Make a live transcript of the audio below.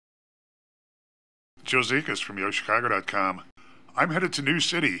Joe Zekas from YoChicago.com. I'm headed to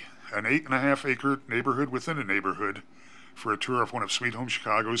NewCity, an 8.5-acre neighborhood within a neighborhood, for a tour of one of Sweet Home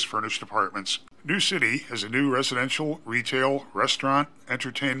Chicago's furnished apartments. NewCity is a new residential, retail, restaurant,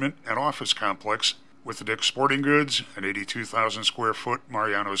 entertainment, and office complex with the Dick's Sporting Goods, an 82,000 square foot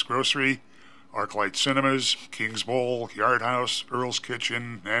Mariano's Grocery, ArcLight Cinemas, King's Bowl, YardfHouse, Earl's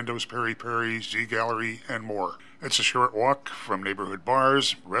Kitchen, Nando's Peri, Galerie, and more. It's a short walk from neighborhood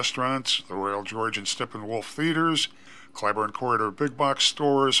bars, restaurants, the Royal George and Steppenwolf theaters, Clybourn Corridor big box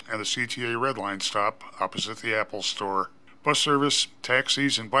stores, and the CTA Red Line stop opposite the Apple store. Bus service,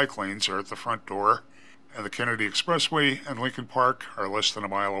 taxis, and bike lanes are at the front door, and the Kennedy Expressway and Lincoln Park are less than a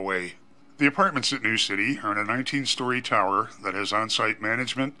mile away. The apartments at NewCity are in a 19-story tower that has on-site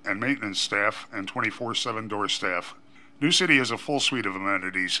management and maintenance staff and 24/7 door staff. NewCity has a full suite of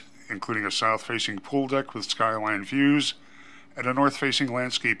amenities, including a south-facing pool deck with skyline views and a north-facing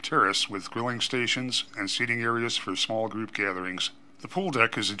landscape terrace with grilling stations and seating areas for small group gatherings. The pool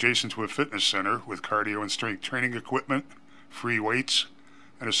deck is adjacent to a fitness center with cardio and strength training equipment, free weights,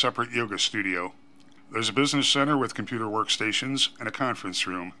 and a separate yoga studio. There's a business center with computer workstations and a conference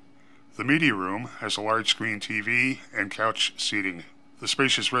room. The media room has a large screen TV and couch seating. The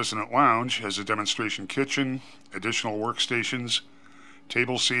spacious resident lounge has a demonstration kitchen, additional workstations,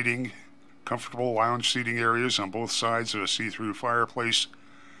 table seating, comfortable lounge seating areas on both sides of a see-through fireplace,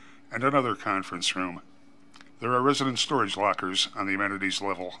 and another conference room. There are resident storage lockers on the amenities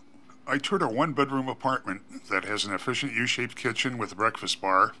level. I toured a one-bedroom apartment that has an efficient U-shaped kitchen with a breakfast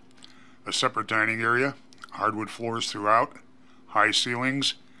bar, a separate dining area, hardwood floors throughout, high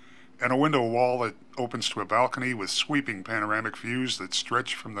ceilings, and a window wall that opens to a balcony with sweeping panoramic views that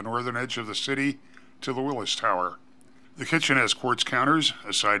stretch from the northern edge of the city to the Willis Tower. The kitchen has quartz counters,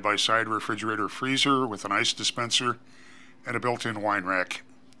 a side-by-side refrigerator freezer with an ice dispenser, and a built-in wine rack.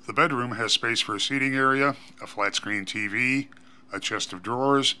 The bedroom has space for a seating area, a flat-screen TV, a chest of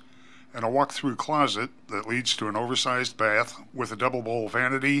drawers, and a walk-through closet that leads to an oversized bath with a double bowl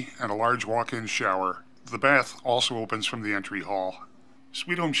vanity and a large walk-in shower. The bath also opens from the entry hall.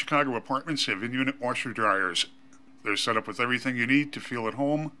 Sweet Home Chicago apartments have in-unit washer-dryers. They're set up with everything you need to feel at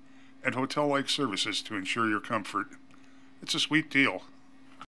home and hotel-like services to ensure your comfort. It's a sweet deal.